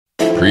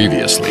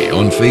Previously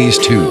on Phase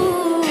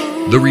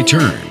 2, the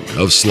return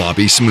of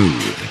Sloppy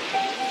Smooth.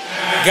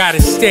 Gotta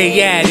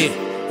stay at it.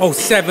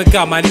 07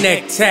 got my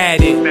neck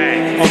tatted.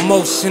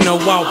 Emotional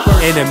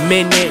outburst. In a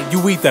minute,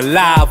 you either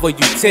live or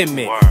you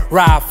timid.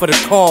 Ride for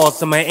the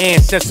cause of my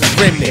ancestors'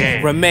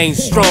 remnant. Remain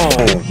strong.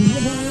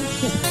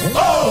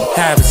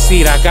 Have a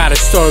seat, I got a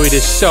story to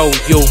show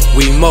you.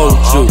 We mold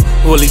you.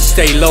 Really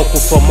stay local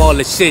from all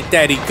the shit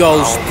that he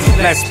goes.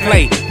 Let's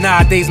play.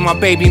 Nowadays my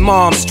baby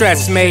mom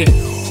stress me.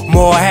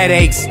 More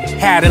headaches,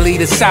 had to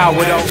lead a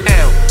sourdough.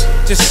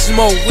 Just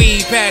smoke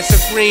weed, pass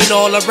the green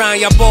all around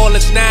your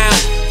ballers now.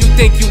 You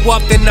think you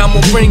up, then I'ma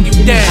bring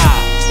you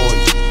down.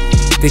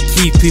 They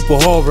keep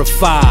people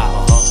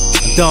horrified.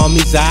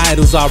 Dummies are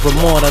idols, I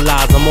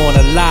immortalize, I'm on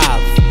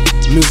alive.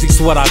 Music's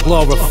what I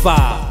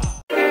glorify.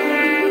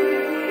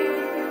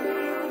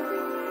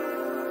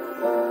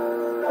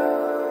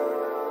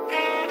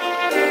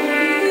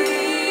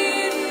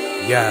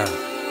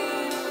 Yeah.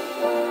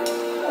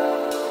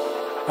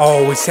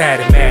 Always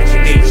had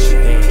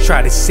imagination.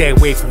 Try to stay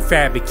away from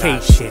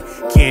fabrication.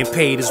 Getting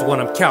paid is what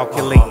I'm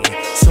calculating.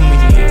 So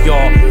many of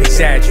y'all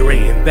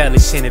exaggerating,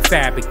 embellishing, and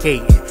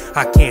fabricating.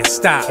 I can't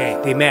stop,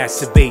 they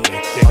masturbating.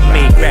 I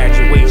made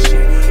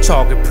graduation.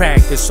 Target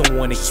practice on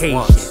one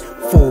occasion.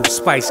 Full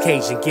spice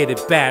Cajun, get it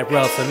bad,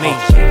 rough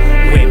information.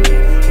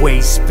 Women,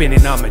 waist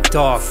spinning, I'm a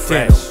dark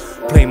film.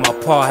 Play my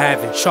part,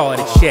 haven't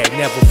charted yet.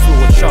 Never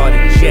flew a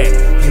charted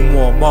jet. You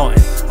more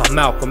Martin, I'm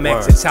Malcolm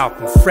X, it's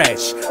Malcolm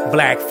Fresh.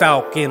 Black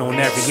Falcon on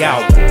every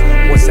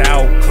album. What's the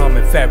outcome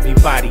if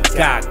everybody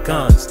got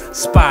guns?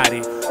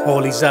 Spotted,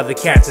 all these other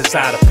cats is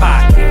out of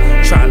pocket.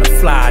 Trying to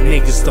fly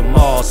niggas to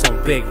Mars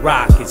on big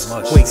rockets.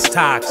 Waste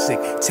toxic,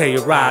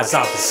 terrorize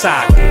out the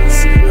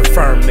sockets.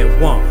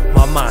 Affirming one,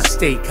 my mind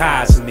stay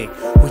cosmic.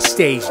 We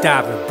stage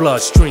diving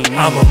bloodstream.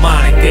 I'm a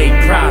modern day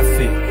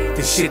prophet.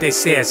 The shit they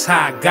say is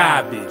hot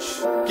garbage.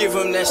 Give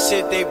them that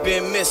shit they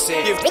been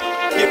missing. Give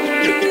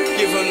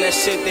them that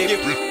shit they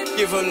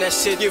give them that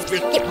shit give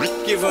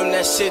them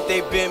that shit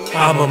they been missing.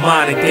 I'm a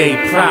modern day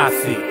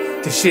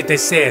prophet. The shit they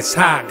say is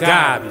hot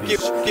garbage.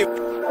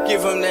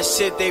 Give them that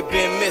shit they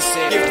been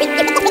missing.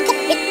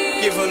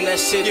 Give them that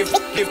shit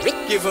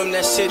give them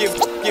that shit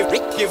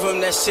give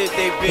them that shit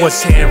they been.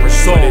 What's the end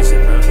result?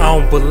 I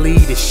don't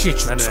believe the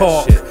shit you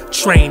talk.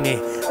 Training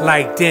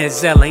like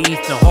Denzel and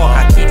Ethan Hawke,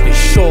 I keep it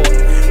short.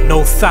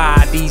 No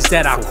thigh, these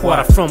that I caught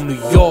are from New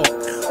York.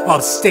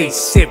 Upstate,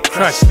 sip,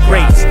 crush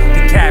grapes.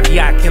 The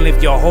caveat can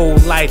live your whole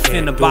life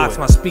in the box.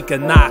 My speaker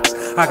knocks.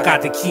 I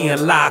got the key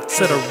unlocked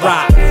to the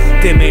rock.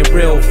 Them ain't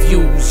real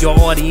views, your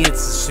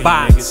audience is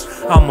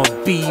bots. I'ma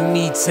be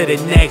me to the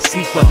next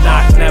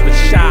equinox, never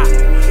shot.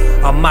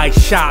 I might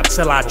shop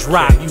till I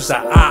drop, use a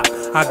op.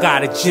 I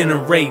gotta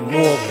generate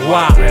more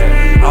guap.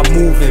 I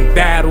move in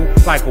battle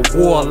like a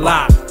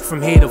warlock.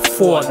 From here to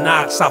Fort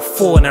Knox, I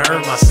fought and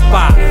earned my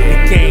spot.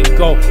 The game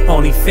go,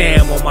 only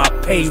fam on my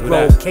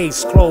payroll.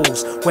 Case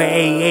closed, where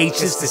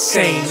AH is the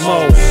same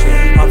mode.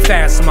 I'm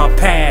fast on my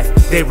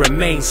path, they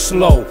remain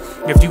slow.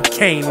 If you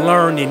can't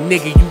learn it,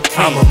 nigga, you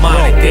can't. I'm a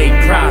modern day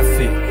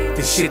prophet.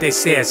 The shit they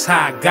say is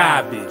hot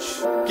garbage.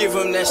 Give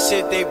them that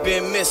shit they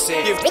been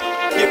missing. Give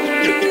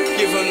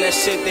them that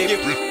shit they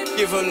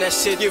give them that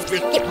shit give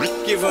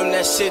them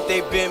that shit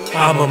they been missing.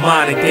 I'm a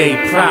modern day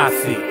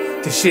prophet.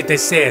 The shit they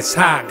say is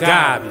hot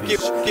garbage.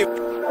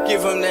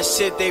 Give them that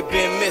shit they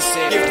been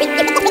missing.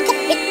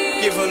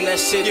 Give them that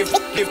shit give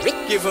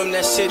them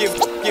that shit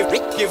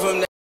give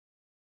them that.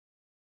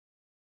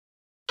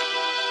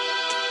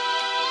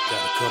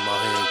 Gotta come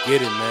out here and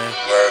get it, man.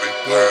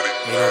 Laddie.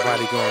 Ain't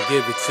nobody gonna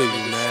give it to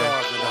you, man.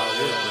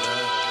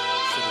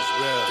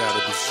 Gotta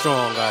be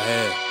strong out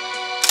here.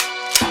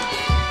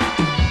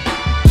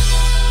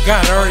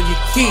 Gotta earn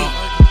your keep.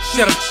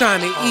 Shit, I'm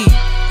trying to eat.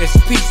 There's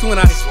peace when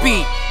I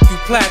speak. You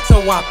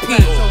plateau, I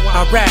peak.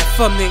 I rap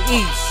from the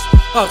east.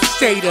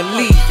 Upstate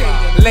elite.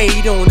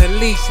 Laid on the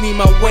leash, need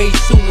my ways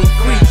to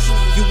increase.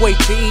 You wait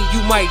to eat,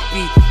 you might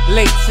be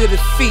late to the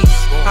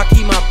feast. I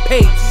keep my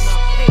pace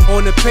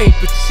on the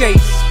paper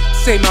chase.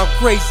 Say my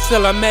grace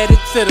till I made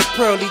it to the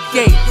pearly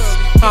gates.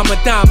 I'ma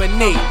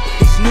dominate.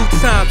 It's new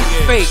times,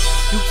 it's fake.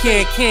 You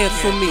can't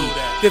cancel me.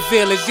 The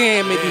village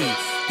amity.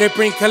 They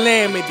bring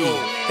calamity.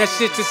 That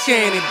shit's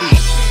insanity.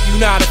 You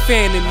not a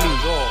fan of me.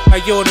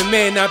 Yo, the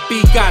man I be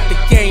got the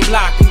game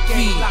lock and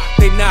key.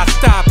 They not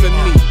stopping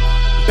me.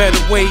 Better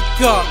wake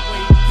up.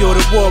 Yo,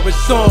 the war is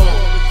on.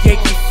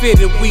 Yankee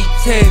fitted, weak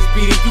 10s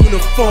be the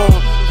uniform.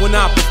 When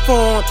I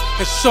perform,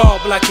 it's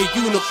sharp like a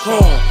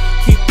unicorn.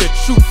 Keep the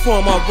truth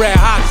on my red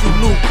hot, you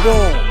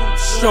lukewarm.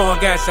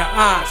 Strong as an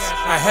ox,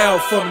 I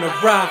held from the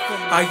rock.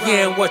 I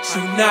am what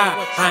you not,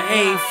 I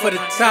aim for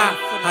the top.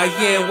 I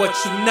am what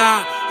you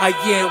not, I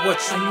am what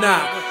you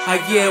not. I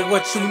am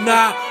what you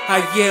not,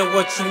 I am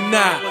what you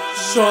not.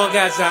 Strong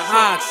as an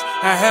ox,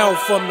 I held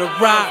from the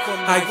rock.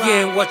 I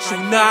am what you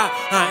not,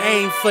 I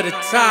aim for the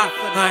top.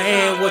 I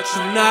am what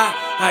you not,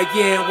 I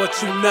am what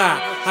you not.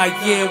 I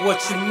am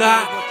what you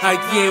not, I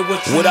get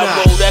what you What I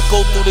not. roll, that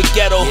go through the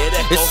ghetto.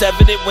 It's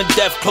evident when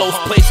death close.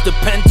 Place the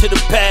pen to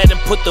the pad and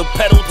put the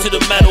pedal to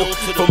the metal.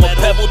 From a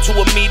pebble to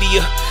a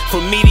meteor,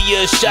 from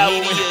meteor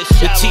showering.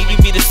 The TV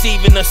be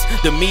deceiving us,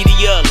 the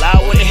media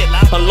allowing it.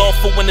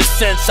 Unlawful in a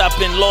sense, I've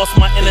been lost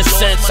my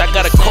innocence. I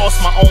gotta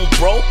cost my own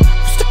bro.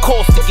 What's the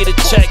cost to get a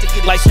check?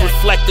 Life's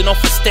reflecting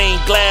off of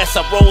stained glass.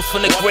 I rose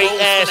from the great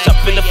ash.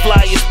 I've been the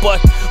flyest, but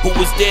who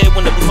was there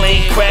when the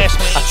plane crashed?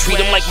 I treat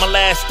them like my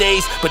last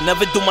days, but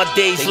never do my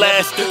days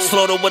last.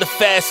 Slaughter with a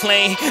fast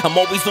lane, I'm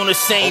always on the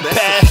same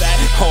path.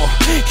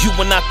 You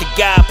are not the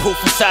guy,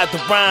 proof inside the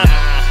rhyme.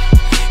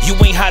 You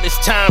ain't hot as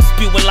time,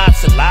 spewing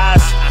lots of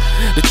lies.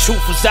 The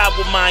truth was out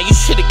with mine, you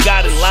should've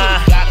got in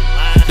line.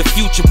 The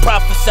future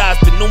prophesied,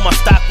 but knew my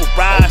stock would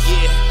rise.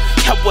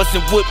 I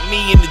wasn't with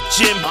me in the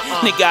gym,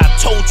 nigga, I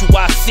told you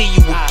I'll see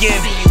you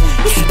again.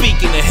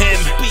 Speaking to him,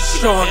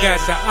 Strong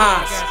as the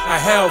ox, I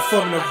held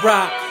from the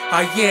rock.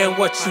 I am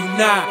what you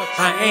not,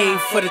 I aim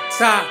for the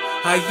top.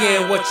 I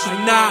am what you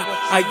not,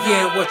 I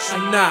am what you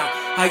not.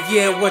 I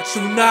am what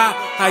you not,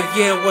 I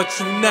am what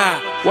you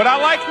not. What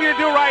I'd like for you to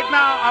do right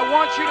now, I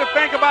want you to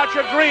think about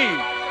your dream,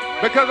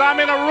 because I'm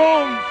in a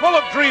room full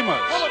of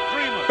dreamers.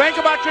 Think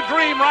about your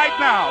dream right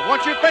now. I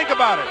want you to think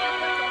about it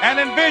and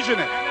envision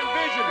it.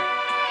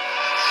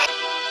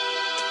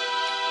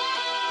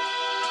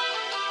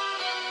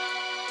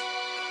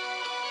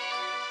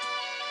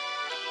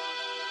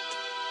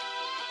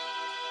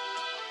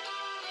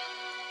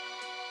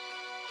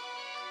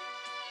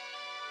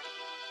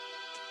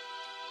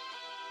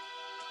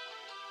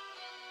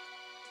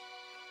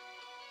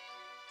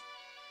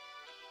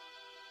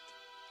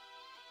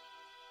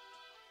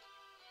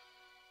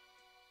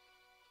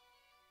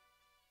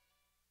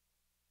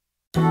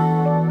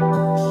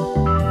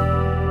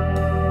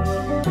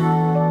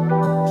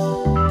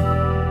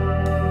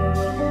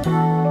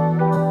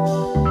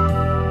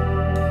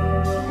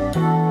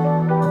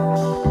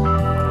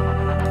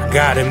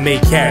 Gotta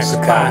make cash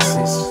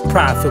deposits,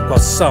 profit while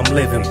some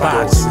live in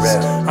boxes.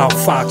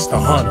 Outfox the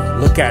hunter,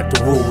 look at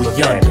the rule we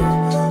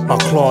under. My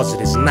closet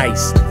is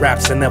nice,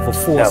 raps I never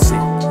force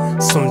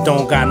it. Some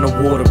don't got no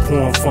water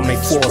pouring from they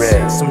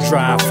faucet. Some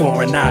drive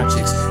foreign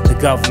objects, the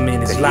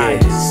government is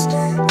liars.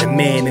 The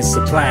man in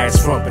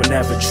supplies front but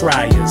never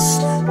try us.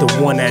 The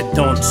one that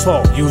don't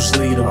talk,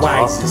 usually the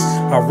wisest.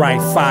 I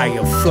write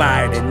fire,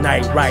 fly the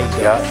night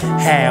rider.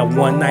 Had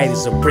one night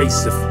is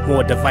abrasive,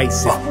 more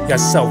divisive. Y'all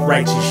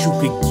self-righteous, you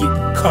could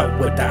get cut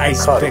with the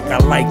ice pick. I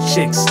like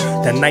chicks,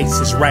 the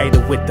nicest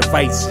writer with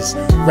devices.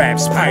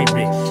 Raps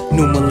pirate,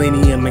 new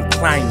millennium and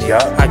climate.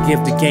 I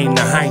give the game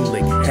the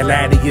Heimlich, and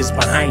Laddie is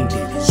behind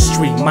it.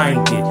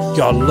 Street-minded,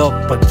 y'all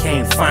look but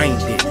can't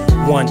find it.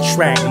 One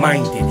track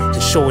minded,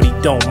 and shorty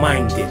don't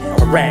mind it.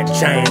 A rap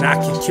giant, I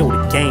can kill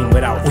the game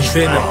without We've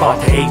been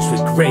about the age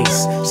with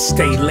grace.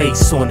 Stay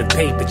lace on the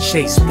paper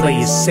chase,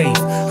 play it safe.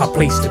 I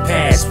place the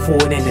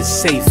passport in the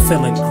safe,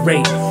 feeling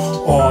great.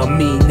 All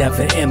me,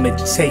 never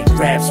imitate.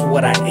 Raps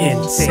what I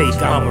intake.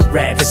 I'm a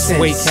rap sensei.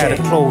 Weight had a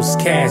closed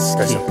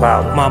casket.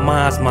 My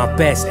mind's my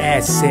best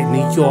asset.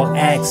 New York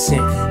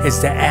accent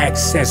is the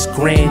access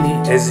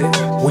granted. Is it?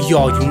 We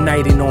all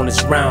united on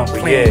this round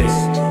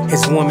planet.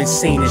 His woman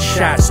seen a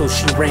shot, so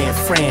she ran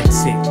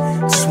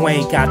frantic.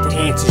 Swain got the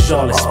answers,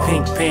 y'all is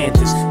Pink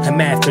Panthers.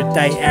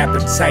 Hermaphrodite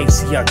appetite,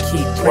 see I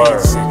keep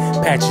prancing.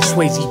 Patrick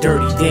Swayze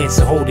dirty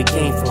dancing, hold the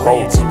game for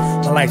ransom.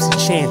 My life's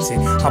enchanted,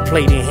 I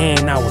played in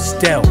hand, I was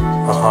dealt.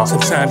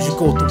 Sometimes you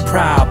go through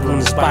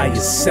problems by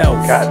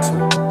yourself. Got to.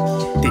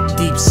 The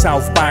deep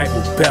South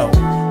Bible Belt.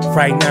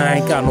 Right now I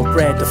ain't got no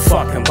bread to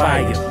fucking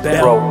buy your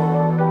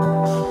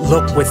belt.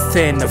 Look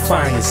within to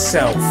find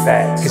yourself.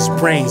 His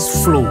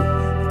brains flew,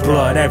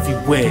 blood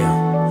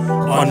everywhere.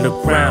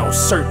 Underground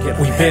circuit,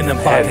 we been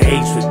about the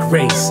age with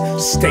grace.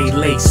 Stay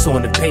lace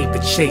on the paper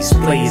chase,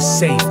 play it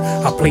safe.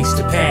 I place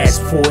the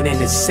passport in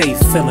the safe,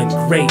 feeling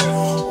great.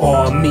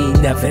 All me,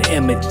 never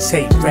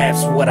imitate.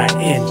 Raps what I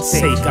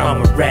intake,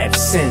 I'm a rap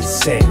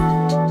sensei.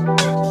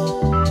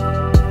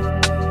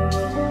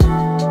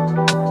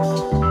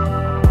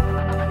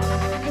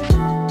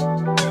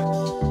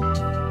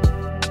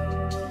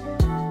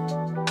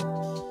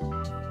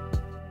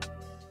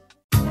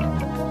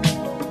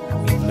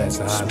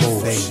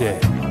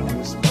 Shit.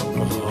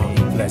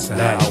 Bless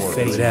Laddie,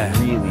 fade that.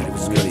 It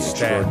was really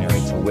extraordinary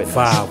to witness.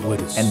 Vibe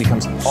with us. And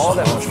becomes all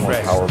that much more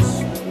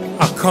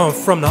powerful. I come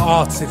from the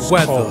Arctic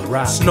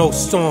weather,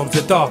 snowstorms,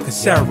 the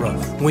darkest era.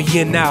 When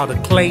you're now the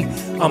clay,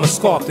 I'ma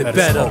scarf it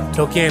better.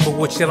 Don't gamble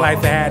with your life,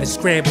 I had to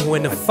scramble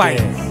in the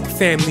fight.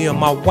 Family of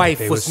my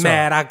wife was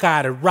mad, I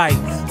got it right.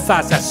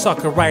 Thoughts that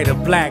sucker right, a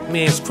black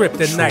man's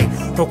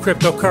kryptonite. No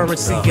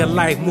cryptocurrency, your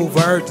life move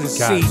with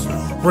urgency.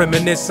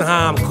 Reminiscing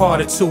how I'm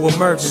caught into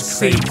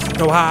emergency.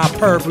 No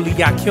hyperbole,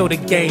 I kill the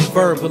game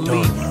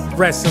verbally.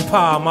 Rest in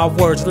power, my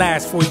words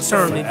last for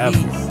eternity.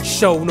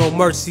 Show no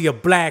mercy, a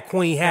black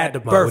queen had to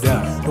birth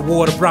me. The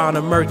water brown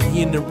and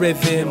murky in the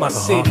river in my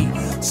city.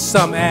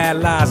 Some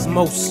allies,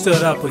 most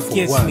stood up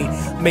against me.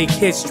 Make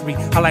history,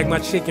 I like my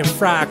chicken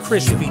fried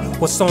crispy.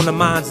 What's on the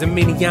minds of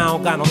many, I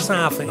don't got no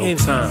time for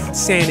envy.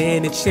 Santa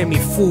in the chimney,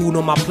 food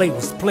on my plate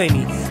was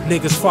plenty.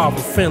 Niggas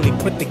father friendly,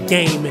 put the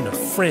game in a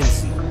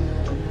frenzy.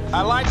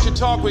 I'd like to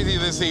talk with you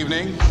this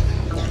evening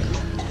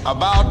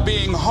about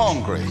being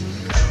hungry.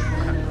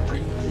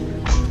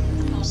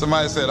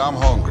 Somebody said, I'm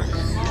hungry.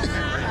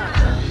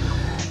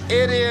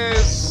 It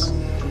is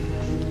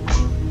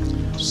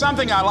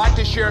something I like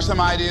to share some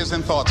ideas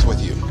and thoughts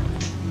with you.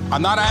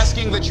 I'm not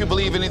asking that you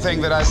believe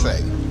anything that I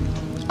say.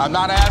 I'm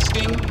not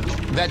asking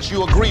that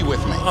you agree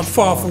with me. I'm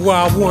far from where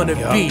I wanna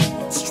be.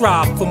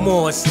 Strive for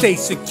more and stay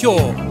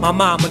secure. My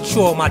mind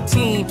mature, my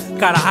team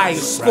got a higher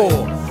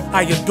score.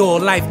 I adore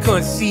life,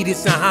 conceited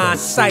in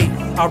hindsight.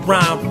 I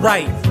rhyme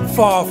right,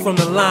 far from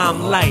the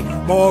limelight.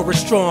 My aura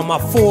strong, my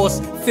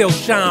force feel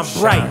shine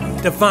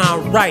bright.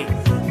 Divine right,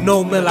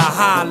 no Miller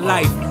high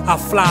life. I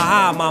fly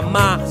high, my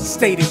mind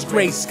state is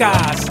gray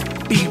skies.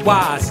 Be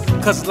wise,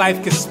 cause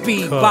life can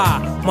speed by.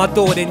 My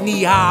daughter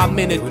knee high, I'm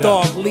in the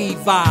dark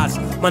Levi's.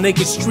 My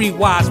niggas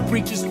streetwise,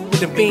 preachers with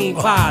the bean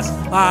pies.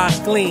 My eyes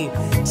gleam,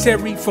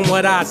 Terry from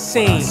what I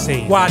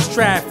seen. Watch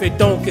traffic,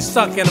 don't get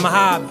stuck in my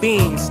high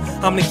beams.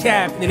 I'm the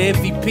captain,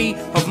 MVP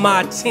of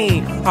my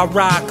team. I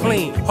ride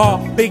clean,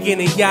 heart bigger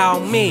than Yao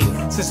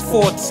Ming. Since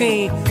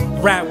 14,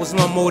 rap was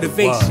my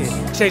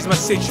motivation. Changed my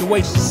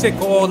situation, sick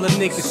of all the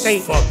niggas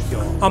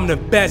hating. I'm the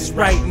best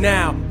right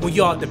now when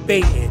y'all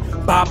debating.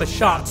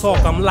 Barbershop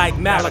talk, I'm like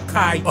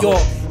Malachi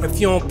York. If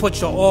you don't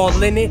put your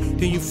all in it,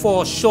 then you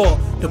fall short.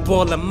 The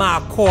ball in my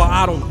court,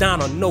 I don't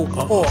down on no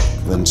court.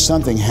 When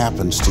something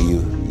happens to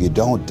you, you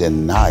don't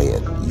deny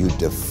it, you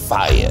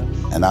defy it.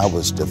 And I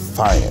was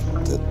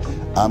defiant that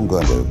I'm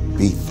going to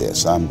beat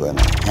this, I'm going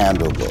to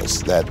handle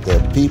this. That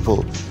there are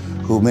people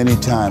who many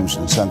times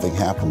when something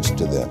happens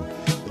to them,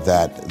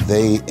 that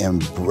they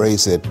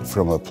embrace it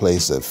from a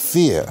place of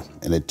fear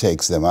and it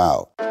takes them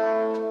out.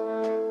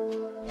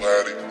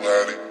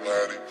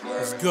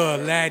 What's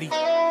good, Laddie?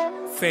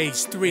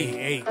 Phase 3,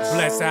 hey,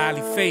 blessed,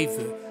 highly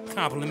favored.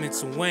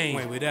 Compliments of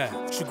Wayne. With that,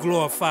 what you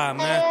glorify,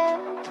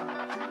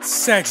 man?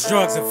 Sex,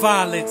 drugs, and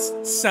violence.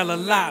 Sell a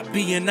lot,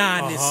 being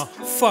honest.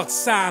 Fuck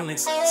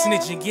silence.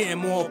 Snitching, getting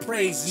more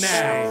praise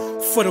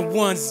now. For the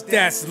ones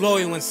that's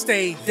loyal and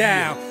stay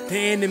down. The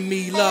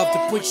enemy love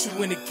to put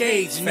you in a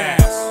cage now.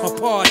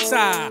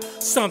 Apartheid,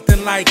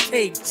 something like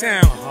Cape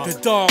Town. The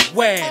dark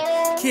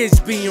web. Kids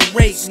being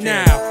raped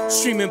now.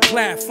 Streaming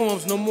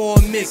platforms, no more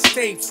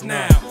mixtapes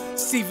now.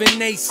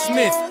 Stephen A.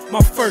 Smith,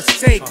 my first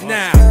take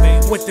now.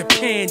 With the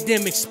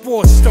pandemic,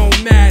 sports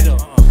don't matter.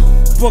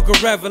 Book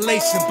of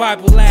Revelation,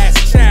 Bible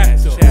last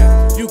chapter.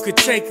 You could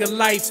take a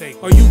life,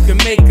 or you can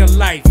make a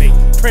life.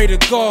 Pray to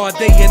God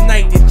day and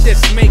night to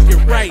just make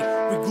it right.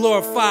 We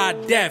glorify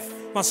death,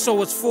 my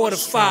soul is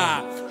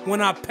fortified. When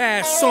I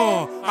pass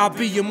on, I'll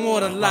be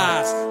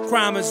immortalized.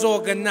 Crime is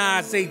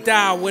organized, they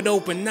die with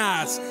open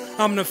eyes.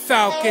 I'm the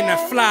falcon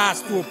that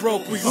flies through a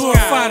broken sky. We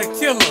glorify the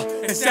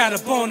killer, is that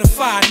a bona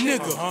fide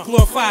nigga?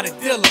 Glorify the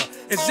dealer,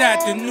 is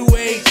that the new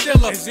age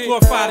killer?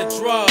 Glorify the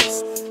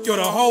drugs, yo,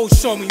 the hoes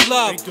show me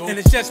love, and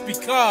it's just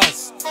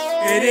because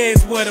it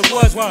is what it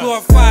was. We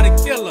glorify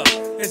the killer,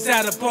 is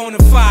that a bona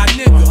fide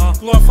nigga?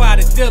 Glorify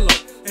the dealer,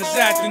 is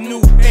that the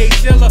new age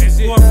killer?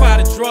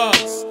 Glorify the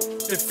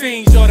drugs, the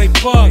fiends or they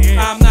bug.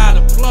 I'm not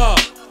a plug,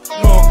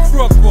 nor a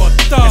crook or a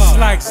thug. It's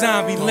like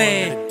zombie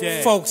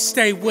land. Folks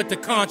stay with the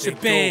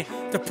contraband.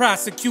 The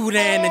prosecutor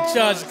and the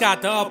judge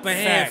got the upper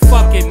hand.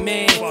 Fuck it,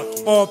 man.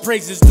 All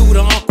praises due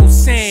to Uncle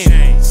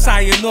Sam.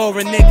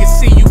 Sayonara, niggas,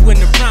 see you in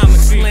the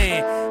promised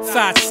land.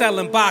 Fat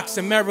selling box,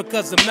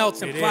 America's a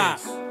melting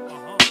pot.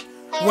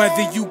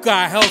 Whether you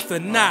got health or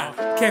not,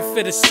 can't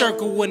fit a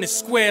circle in a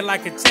square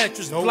like a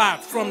Tetris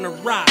block from the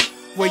rock.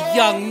 Where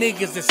young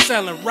niggas are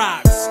selling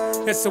rocks.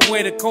 It's a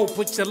way to cope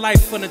with your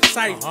life on a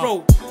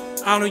tightrope.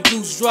 I don't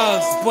use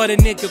drugs, but a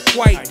nigga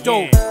quite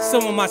dope.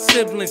 Some of my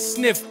siblings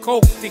sniff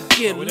coke to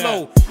get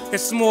low.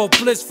 It's more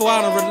blissful,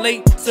 I don't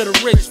relate to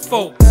the rich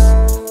folks.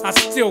 I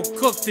still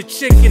cook the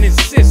chicken in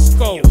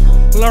Cisco.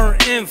 Learn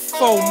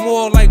info,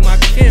 more like my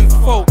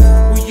kinfolk.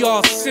 We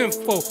all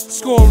sinful,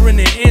 score in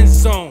the end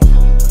zone.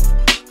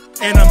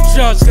 And I'm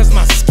judged cause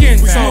my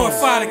skin's on.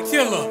 Glorify the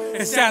killer,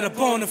 is that a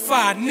bona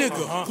fide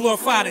nigga?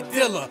 Glorify the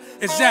dealer,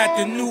 is that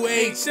the new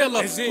age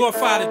killer?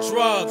 Glorify the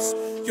drugs,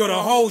 yo, the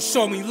hoes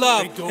show me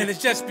love, and it's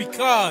just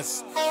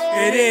because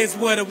it is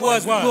what it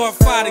was. We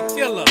glorify the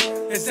killer,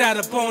 is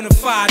that a bona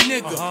fide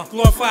nigga?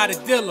 Glorify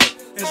the dealer,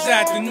 is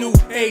that the new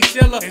age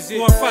killer?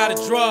 Glorify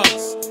the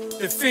drugs,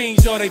 the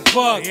fiends or they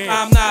bug.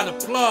 I'm not a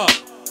plug,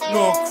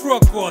 nor a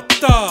crook or a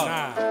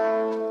thug.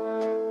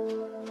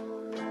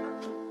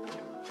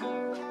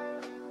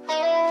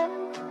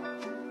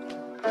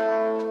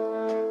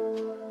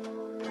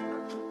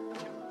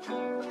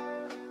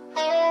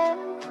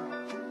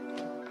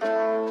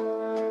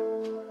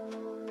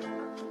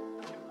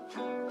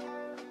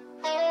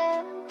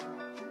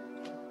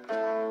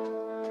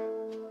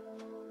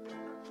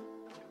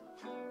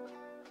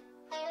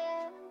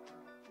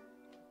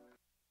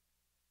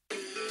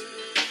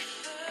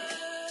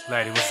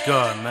 Laddie, what's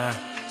good, man?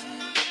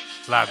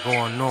 A lot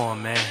going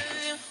on, man.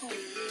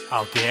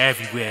 Out there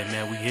everywhere,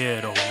 man. We here,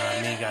 though, you know what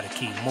I mean? Gotta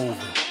keep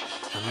moving,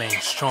 remain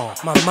strong.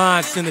 My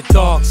mind's in a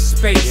dark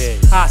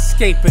space. I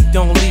escape and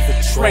don't leave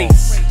a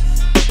trace.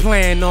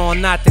 Plan on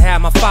not to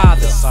have my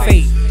father's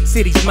fate.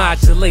 Cities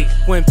modulate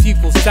when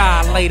people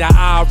dilate.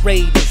 I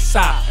irate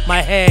inside.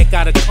 My head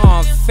got a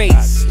calm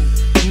face.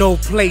 No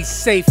place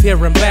safe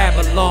here in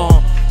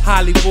Babylon.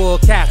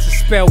 Hollywood cats a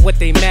spell what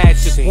they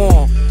magic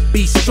want.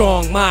 Be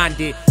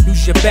strong-minded,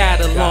 use your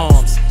battle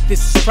arms.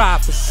 This is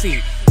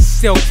prophecy,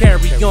 still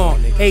carry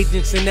on.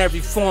 Agents in every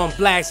form,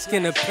 black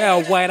skin and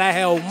pale white. I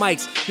held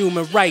mics,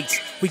 human rights,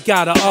 we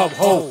gotta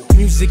uphold.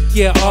 Music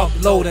gear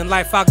upload, in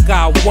life I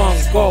got one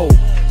goal.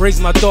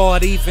 Raise my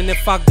daughter even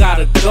if I got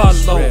a gun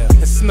load.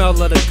 The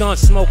smell of the gun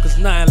smoke is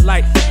nothing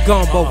like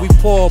gumbo. We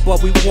poor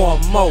but we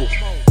want more,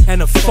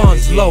 and the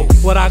fun's low.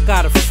 What I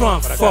got a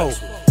front for,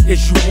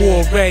 is you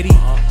all ready?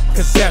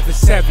 Cause heaven's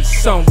heavy,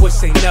 some wish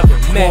they never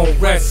met. Won't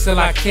rest till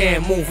I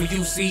can't move. We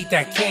used to eat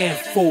that canned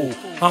food.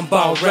 I'm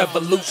about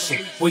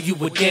revolution, well you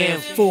a damn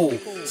fool.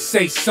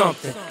 Say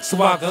something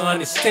so I can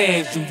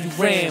understand you, you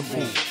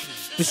ramble.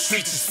 The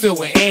streets is filled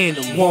with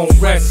animals. Won't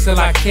rest till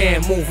I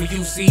can't move. We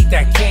used to eat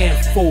that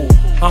canned food.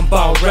 I'm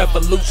about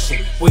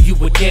revolution, well you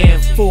a damn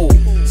fool.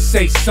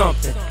 Say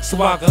something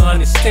so I can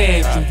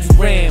understand you, you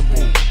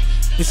ramble.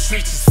 The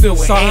streets is filled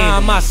with animals. So how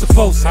am I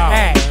supposed to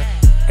act?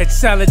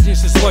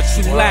 Intelligence is what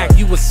you lack.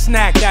 You a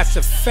snack, that's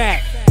a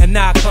fact, and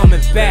not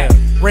coming back.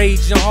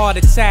 Rage and heart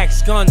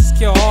attacks, guns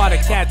kill harder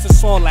cats,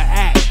 it's all a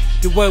act.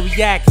 The way we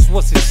act is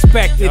what's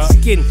expected. It's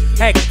getting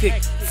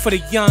hectic for the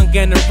young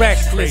and the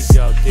reckless.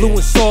 Blue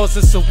and swords,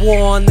 it's a war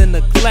on the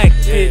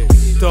neglected.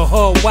 The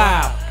hood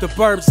wild, the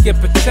burbs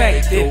get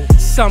protected.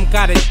 Some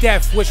got a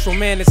death wish,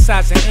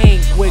 romanticizing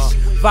anguish.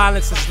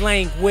 Violence is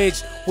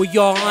language, we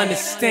all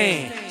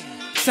understand.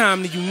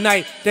 Time to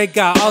unite, they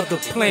got other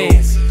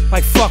plans.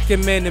 Like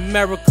fucking man,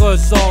 America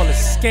is all a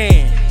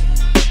scam.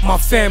 My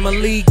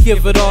family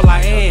give it all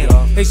I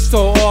am. They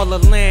stole all the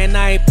land,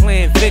 I ain't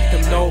playing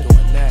victim though.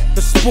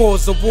 The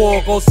spoils of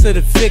war goes to the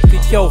victor,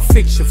 yo,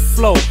 fix your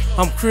flow.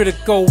 I'm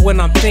critical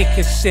when I'm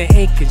thinking shit,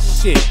 inking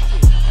shit.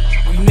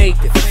 We make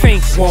the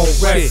things won't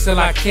rest till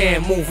I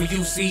can't move. We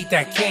used to eat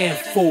that canned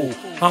food.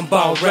 I'm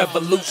about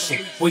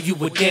revolution, well you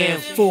a damn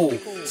fool.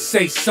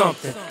 Say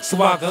something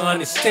so I can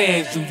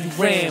understand you, you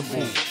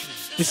ramble.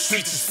 The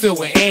streets is filled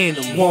with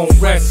animals. Won't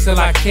rest till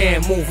I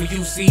can't move. We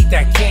used to eat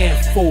that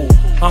canned food.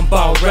 I'm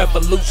about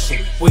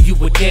revolution, well you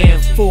a damn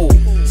fool.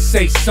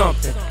 Say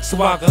something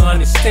so I can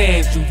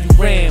understand you,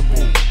 you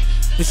ramble.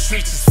 The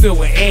streets is filled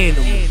with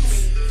animals.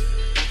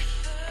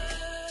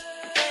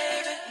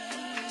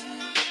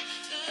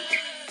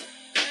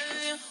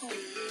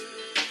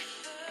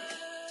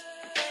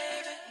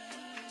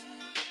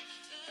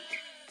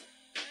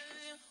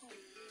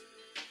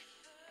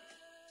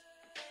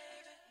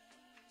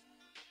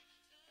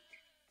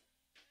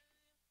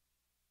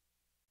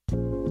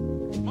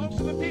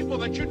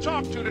 That you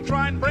talk to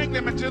try and bring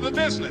them into the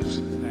business.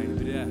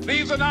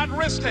 These are not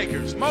risk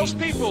takers. Most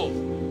people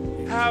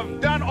have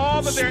done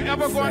all that they're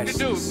ever going to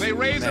do. They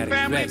raise a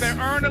family, they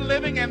earn a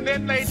living, and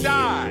then they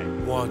die.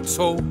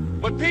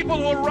 But people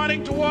who are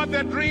running toward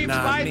their dreams,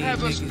 life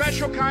has a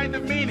special kind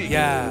of meaning.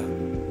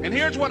 And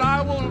here's what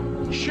I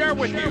will share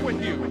with you.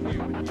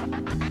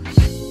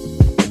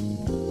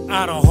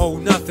 I don't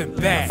hold nothing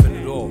back.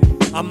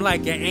 I'm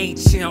like an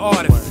ancient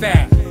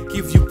artifact.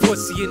 Give you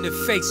pussy in the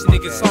face,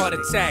 niggas heart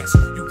attacks.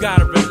 You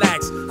gotta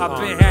relax, I've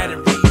been had it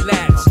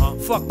relapse.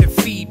 Fuck the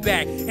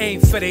feedback,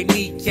 aim for they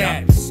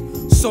kneecaps.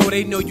 So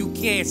they know you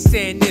can't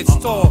stand this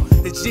tall.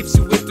 The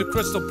gypsy with the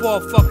crystal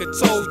ball fucking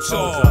told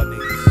y'all.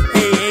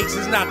 AH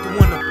is not the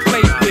one to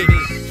play with.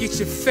 Get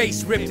your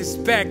face ripped, it's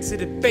back to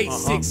the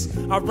basics.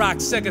 I rock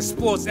Sega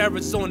Sports,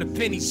 Arizona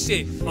penny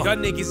shit. Y'all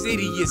niggas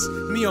idiots,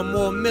 me I'm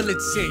more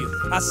militant.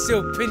 I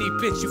still penny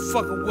pinch, you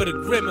fucking with a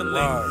gremlin.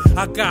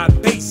 I got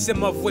bass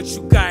him of what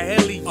you got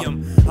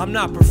helium. I'm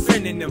not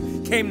befriending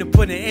them, came to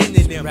put an end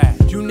in them.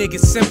 You niggas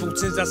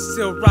simpletons, I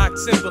still rock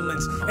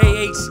Timberlands.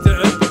 AH the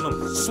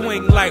emblem,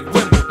 swing like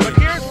Wimbledon. But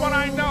here's what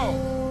I know,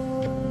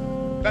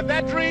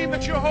 that dream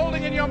that you're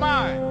holding in your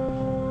mind,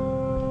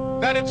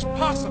 that it's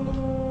possible.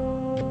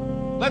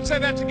 Let's say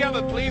that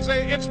together, please.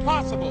 Say, it's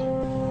possible.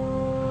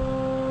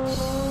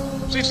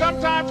 See,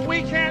 sometimes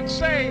we can't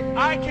say,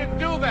 I can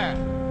do that.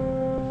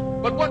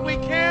 But what we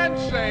can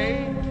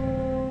say,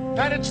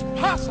 that it's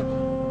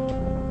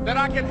possible that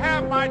I can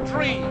have my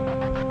dream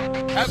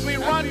as we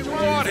run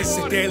toward it. It's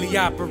a daily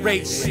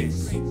operation.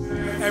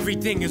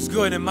 Everything is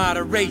good in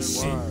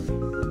moderation.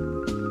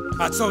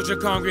 I told your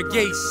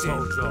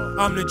congregation,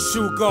 I'm the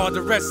true God,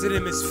 the rest of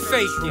them is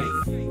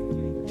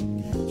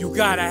faking. You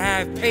gotta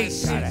have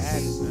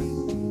patience.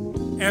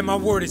 And my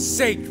word is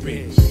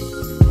sacred.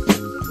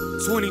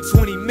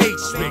 2020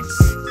 Matrix.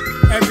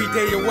 Every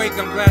day awake,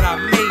 I'm glad I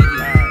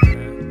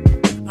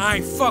made it. I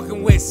ain't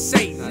fucking with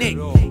Saint Nick.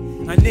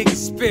 A nigga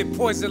spit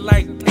poison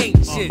like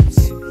paint chips.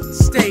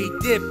 Stay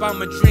dip,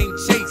 I'm a dream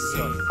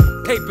chaser.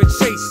 Paper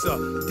chaser,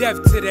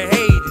 death to the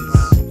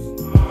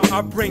haters.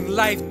 I bring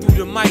life through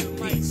the mic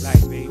piece.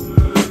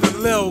 The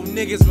little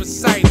niggas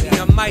recite me,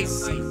 I'm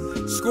icy.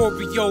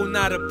 Scorpio,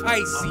 not a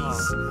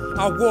Pisces.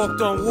 I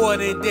walked on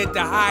water and did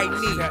the high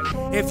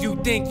knee. If you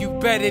think you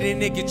better, then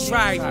nigga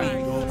try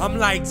me. I'm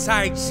like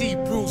Tai Chi,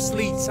 Bruce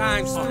Lee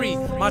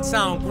 ×3. My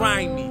town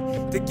grind me,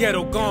 the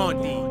ghetto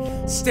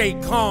Gandhi. Stay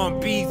calm,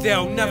 B,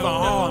 they'll never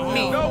harm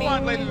me. No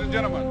one, ladies and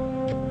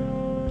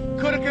gentlemen,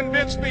 could have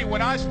convinced me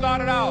when I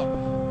started out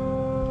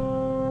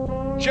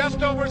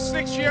just over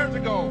 6 years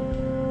ago,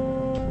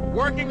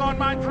 working on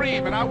my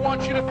dream, and I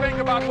want you to think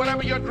about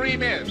whatever your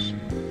dream is,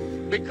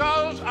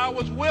 because I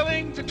was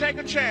willing to take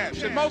a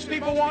chance, and most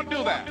people won't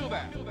do that.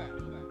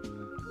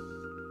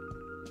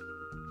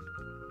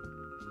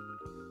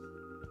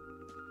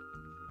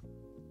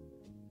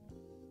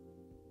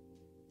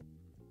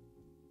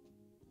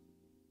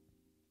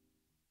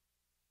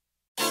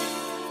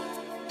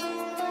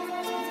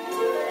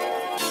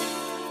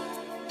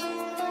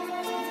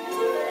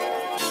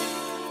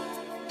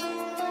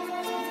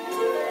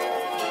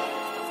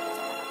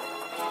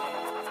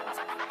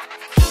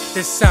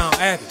 This sound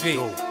epic.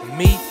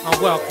 Me,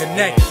 I'm well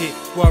connected,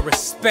 well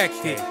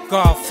respected.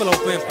 God flow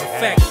been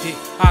perfected.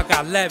 I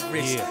got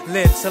leverage,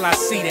 live till I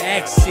see the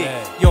exit.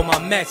 Yo, my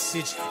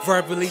message,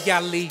 verbally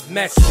I leave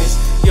messages.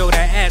 Yo,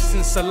 that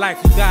essence of life,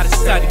 you gotta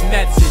study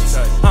methods.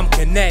 I'm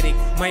kinetic,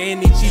 my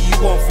energy,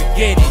 you won't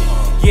forget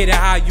it. Get it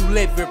how you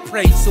live it,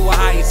 pray to a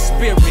higher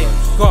spirit.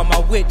 God my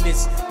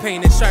witness,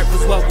 pain and strife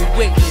is what we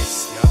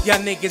witness. Y'all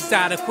niggas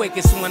die the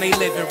quickest when they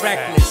living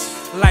reckless.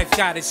 Life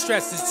got its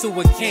stresses to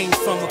a king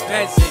from a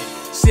peasant.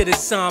 Shit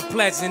is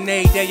unpleasant,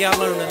 every day y'all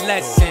learn a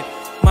lesson.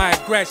 My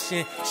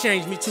aggression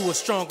changed me to a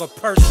stronger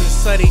person.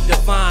 Study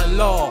divine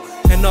law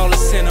and all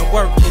its inner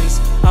workings.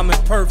 I'm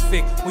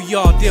imperfect, we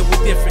all deal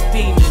with different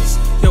demons.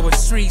 Yo,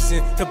 it's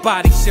treason, the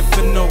body shit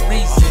for no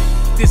reason.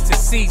 This the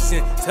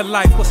season to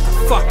life, what's the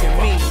fucking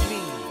meaning?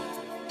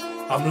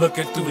 I'm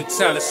looking through the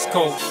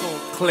telescope,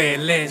 clear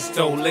lens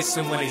though,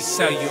 listen when they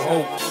sell you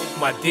hope.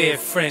 My dear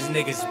friends,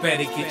 niggas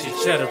better get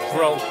your cheddar,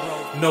 bro.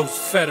 No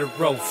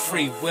federal,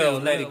 free will,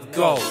 let it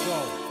go.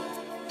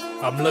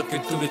 I'm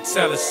looking through the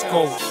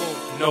telescope,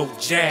 no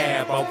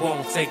jab, I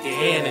won't take an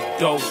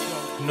antidote.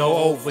 No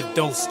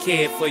overdose,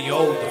 care for your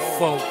older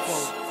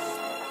folks.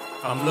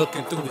 I'm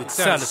looking through the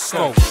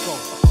telescope.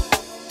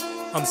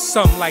 I'm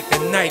something like a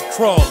night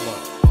crawler,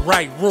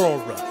 right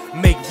roarer,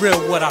 make real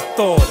what I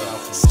thought of.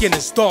 Skin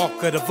is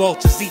darker, the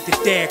vultures eat the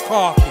dead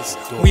carcass.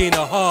 We in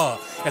a hub,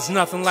 there's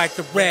nothing like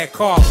the red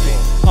carpet.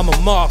 I'm a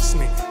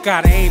marksman,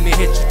 gotta aim and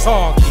hit your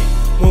target.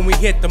 When we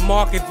hit the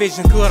market,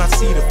 vision good, I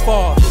see the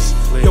farthest.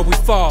 Yo, we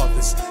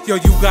fathers, yo,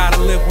 you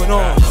gotta live with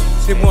honor.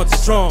 They want the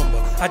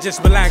drama, I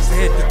just relax and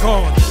hit the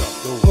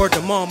ganja. Word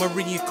to mama,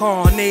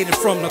 reincarnated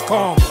from the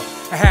karma.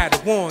 I had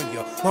to warn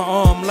you, my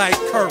arm like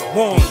Kurt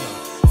Warner.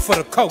 For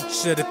the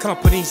culture, the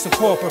company's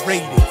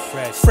incorporated.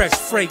 Fresh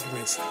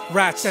fragrance,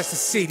 Rochester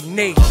City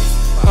native.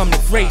 I'm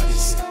the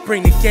greatest,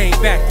 bring the game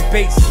back to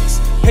basics.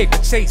 Paper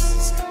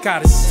chases,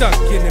 got us stuck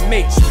in the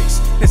matrix.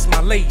 This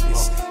my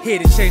latest, here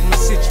to change my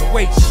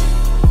situation.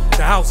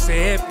 The house of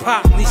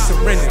hip-hop needs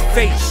some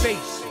renovation.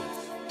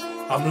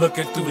 I'm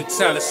looking through the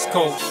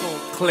telescope,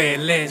 clear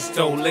lens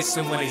though,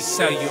 listen when they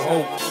sell you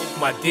hope.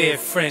 My dear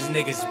friends,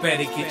 niggas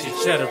better get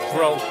your cheddar,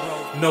 bro.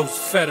 No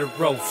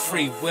federal,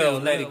 free will,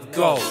 let it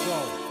go.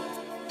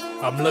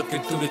 I'm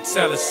looking through the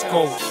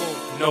telescope,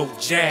 no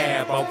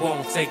jab, I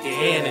won't take an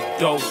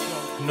antidote.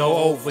 No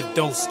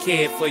overdose,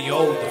 care for your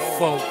older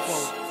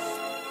folks.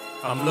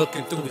 I'm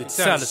looking through the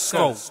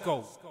telescope.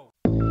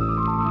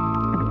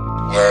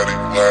 Laddie,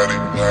 Laddie,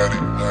 Laddie,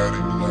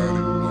 Laddie,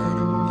 Laddie.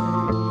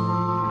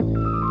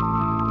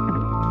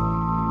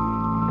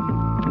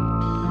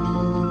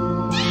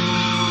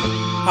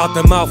 Out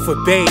the mouth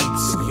of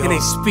babes, in they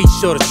speech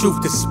show the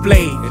truth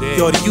displayed.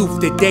 Yo, the youth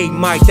today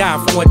might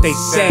die from what they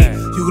say.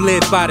 You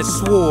live by the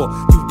sword,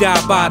 you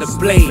die by the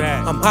blade.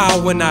 I'm high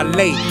when I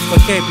late, but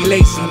can't be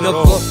lazy,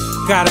 nigga.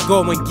 Gotta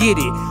go and get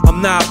it,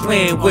 I'm not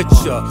playing with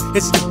ya.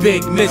 It's the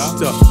big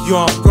mister,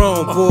 yo, I'm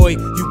grown, boy.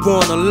 You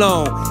born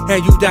alone,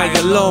 and you die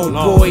alone,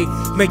 boy.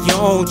 Make your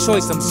own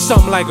choice, I'm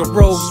something like a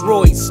Rolls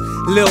Royce.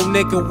 Lil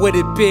nigga with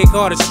a big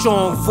heart, a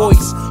strong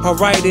voice. I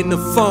write in the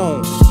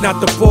phone,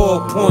 not the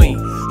ballpoint.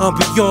 I'm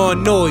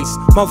beyond noise,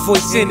 my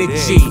voice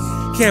energy.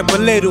 Can't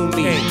belittle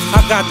me,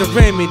 I got the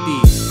remedy.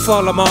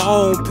 Follow my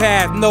own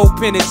path, no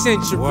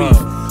penitentiary.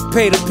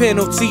 Pay the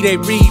penalty, they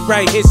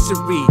rewrite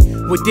history.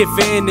 With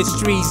different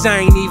industries, I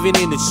ain't even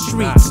in the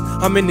streets.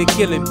 I'm in the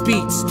killing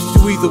beats,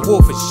 you either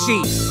wolf or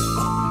sheep.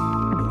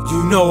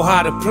 You know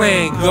how the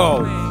plan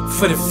go.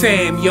 For the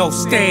fam, yo,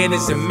 stand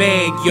as a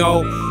man,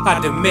 yo. I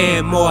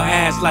demand more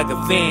ass like a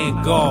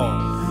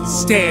Vanguard.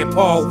 Stand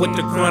Paul with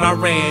the grunt, I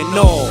ran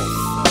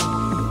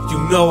off. You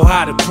know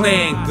how the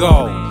plan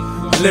go.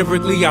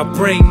 Lyrically, I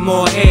bring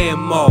more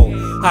ammo.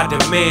 I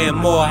demand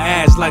more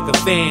ass like a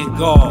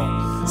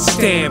Vanguard.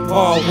 Stand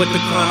Paul with the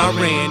grunt, I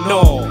ran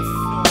off.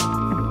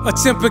 A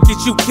temper get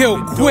you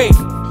killed quick.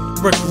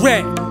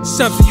 Regret,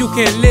 something you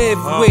can't live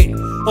with.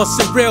 On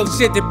some real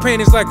shit, the pain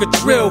is like a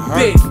drill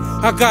bit.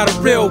 I got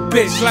a real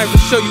bitch, life will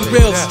show you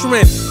real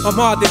strength. I'm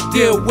hard to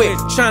deal with,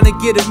 trying to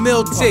get a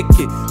meal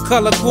ticket.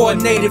 Color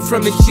coordinated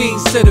from the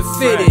jeans to the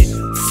fitted.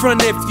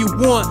 Front if you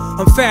want,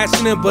 I'm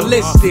fashioning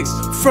ballistics.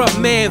 Front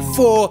man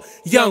for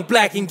young,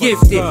 black, and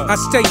gifted. I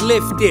stay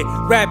lifted,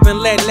 rapping,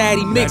 let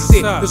Laddie mix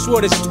it. The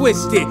sword is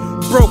twisted,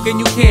 broken,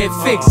 you can't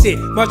fix it.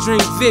 My dream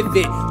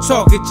vivid,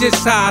 talking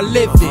just how I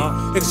live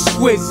it.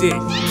 Exquisite,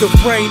 the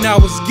brain I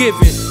was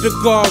given, the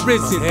God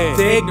risen.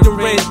 The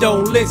ignorant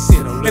don't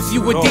listen. If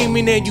you a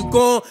demon and you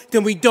gone,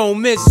 then we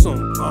don't miss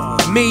them.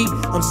 Me,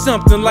 I'm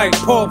something like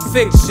Pulp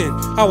Fiction.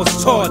 I was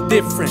taught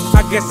different,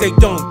 I guess they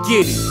don't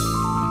get it.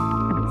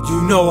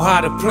 You know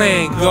how the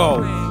plan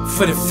go.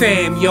 For the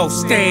fam, yo,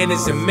 stand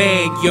as a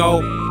man,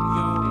 yo.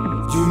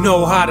 You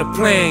know how the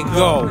plan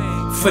go.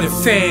 For the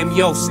fam,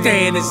 yo,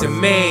 stand as a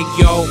man,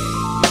 yo.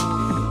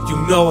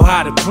 You know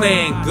how the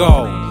plan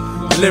go.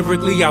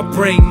 Lyrically, I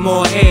bring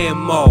more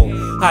ammo.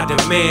 I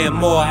demand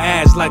more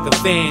ass like a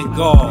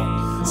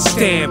Vanguard.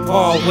 Stand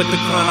Paul with the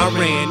gun I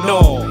ran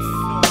off.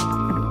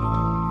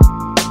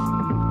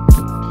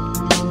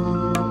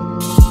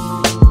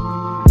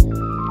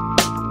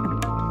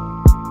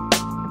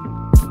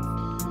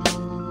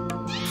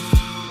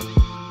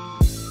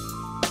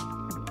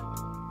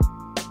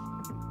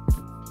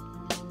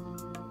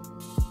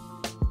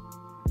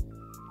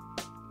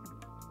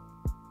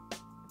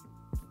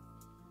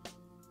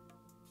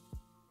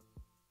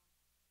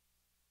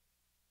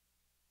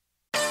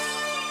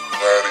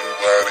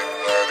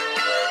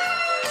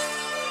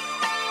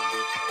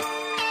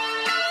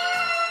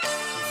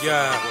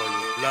 Yeah,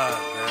 royal blood,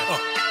 man.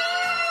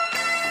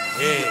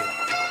 Yeah,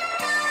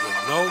 you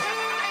know.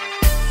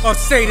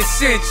 Upstate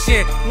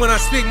ascension. When I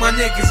speak, my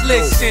niggas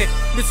listen.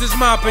 This is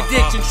my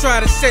prediction.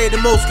 Try to stay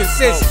the most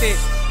consistent.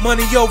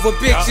 Money over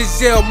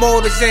bitches, ill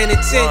motives and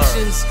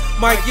intentions.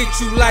 Might get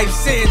you life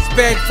sentence,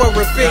 beg for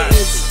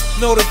repentance.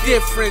 Know the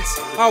difference.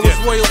 I was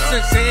royal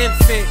since an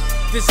infant.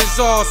 This is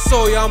all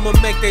soil. I'ma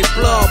make they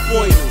blood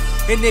boil.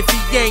 And if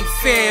he ain't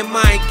fam,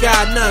 I ain't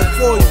got nothing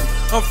for you.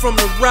 I'm from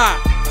the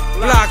rock.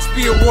 Blocks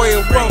be a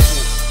royal rumble.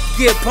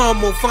 Get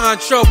pummeled, find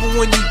trouble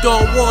when you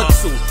don't want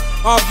to.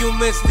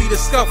 Arguments lead to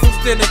scuffles,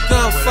 then a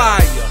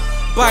gunfire.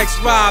 Bikes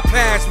ride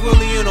past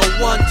Willie in a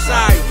one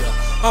tire.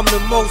 I'm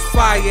the most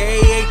fire,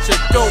 AH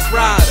a dope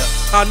rider.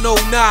 I know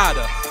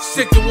nada,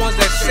 stick to ones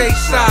that stay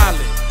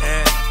silent.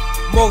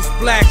 Most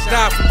blacks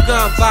die from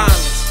gun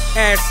violence.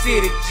 Ass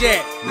city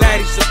jet,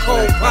 Laddie's a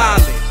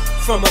co-pilot.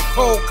 From a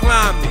cold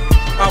climate,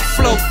 I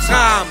float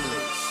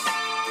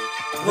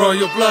timeless.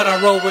 Royal blood, I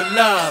roll with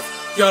love.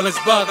 Y'all is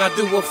bug, I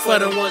do it for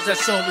the ones that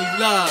show me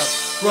love.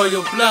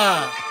 Royal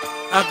blood,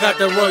 I got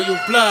the royal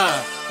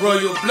blood.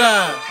 Royal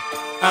blood,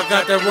 I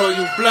got the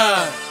royal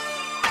blood.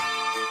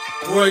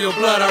 Royal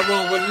blood, I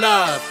roll with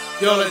love.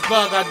 Y'all is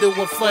bug, I do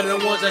it for the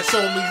ones that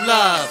show me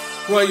love.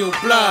 Royal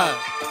blood,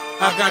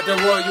 I got the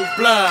royal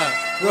blood.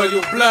 Royal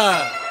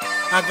blood,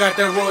 I got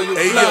that royal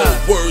blood.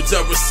 Yo, words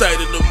I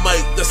recite in the mic,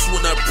 that's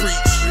when I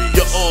preach.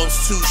 Your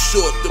arms too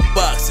short, the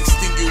box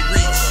extend your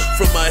reach.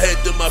 From my head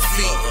to my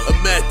feet,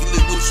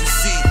 immaculate what you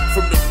see.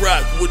 From the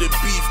rock where the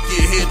beef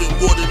get handled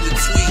more than the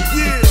tweet.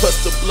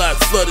 Plus the block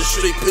flooded,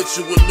 straight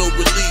picture with no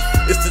relief.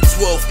 It's the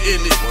 12th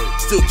in it,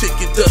 still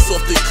kicking dust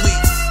off their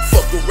cleats.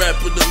 Fuck a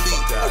rapping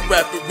elite, I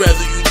rap it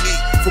rather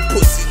unique. For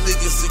pussy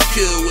niggas to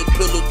kill and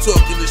pillow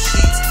talking the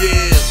sheets.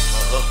 Damn,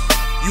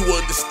 you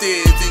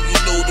understand, then you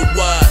know the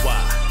why.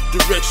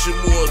 Direction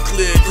more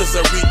clear, cause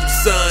I read the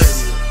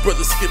signs.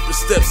 Brother skipping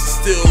steps is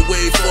still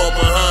way far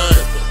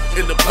behind.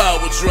 In the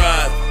power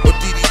drive, or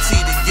DDT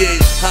the game,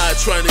 high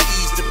trying to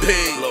ease the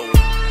pain.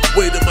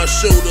 Weight on my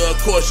shoulder, I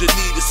cause your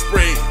need to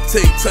sprain.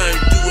 Take time,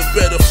 do it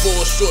better,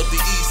 fall short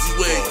the easy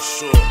way.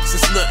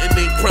 Since nothing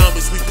ain't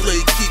promised, we play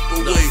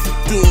keep away.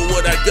 Doing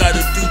what I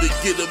gotta do to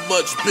get a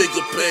much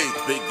bigger pay.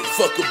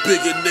 Fuck a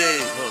bigger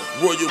name,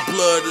 royal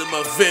blood in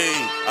my vein,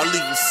 I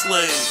leave him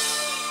slain.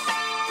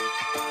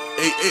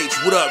 AH,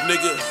 what up,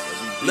 nigga?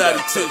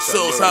 Laddie 10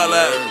 souls, holla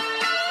at him.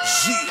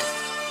 Yeah.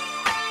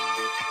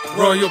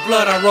 Royal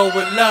blood, I roll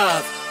with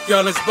love.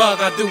 Y'all is bug,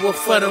 I do it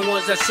for the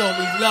ones that show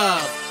me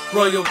love.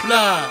 Royal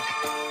blood,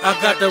 I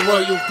got the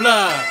royal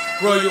blood.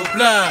 Royal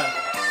blood,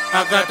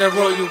 I got the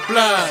royal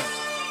blood.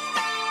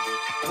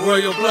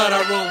 Royal blood,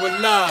 I roll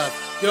with love.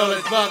 Y'all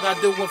is bug, I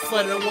do it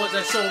for the ones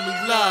that show me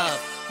love.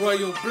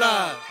 Royal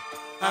blood,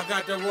 I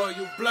got the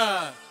royal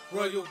blood.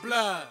 Royal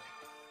blood,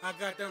 I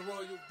got the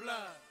royal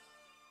blood.